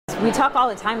We talk all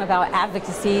the time about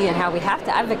advocacy and how we have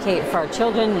to advocate for our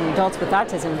children and adults with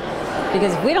autism,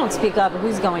 because if we don't speak up,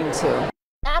 who's going to?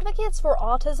 Advocates for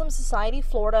Autism Society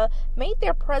Florida made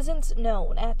their presence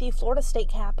known at the Florida State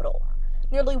Capitol.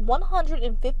 Nearly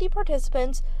 150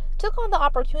 participants took on the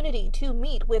opportunity to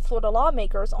meet with Florida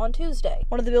lawmakers on Tuesday.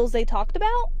 One of the bills they talked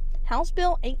about? House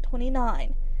Bill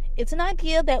 829. It's an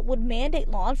idea that would mandate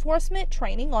law enforcement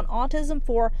training on autism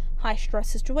for high-stress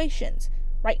situations.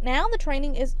 Right now, the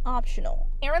training is optional.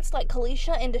 Parents like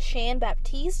Kalisha and Deshan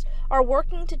Baptiste are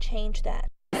working to change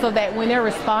that, so that when they're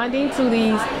responding to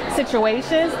these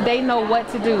situations, they know what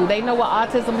to do. They know what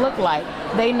autism looks like.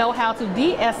 They know how to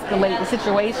de-escalate the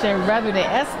situation rather than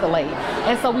escalate.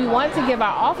 And so we want to give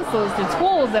our officers the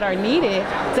tools that are needed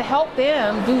to help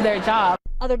them do their job.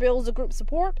 Other bills the group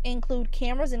support include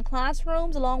cameras in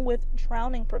classrooms along with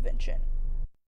drowning prevention.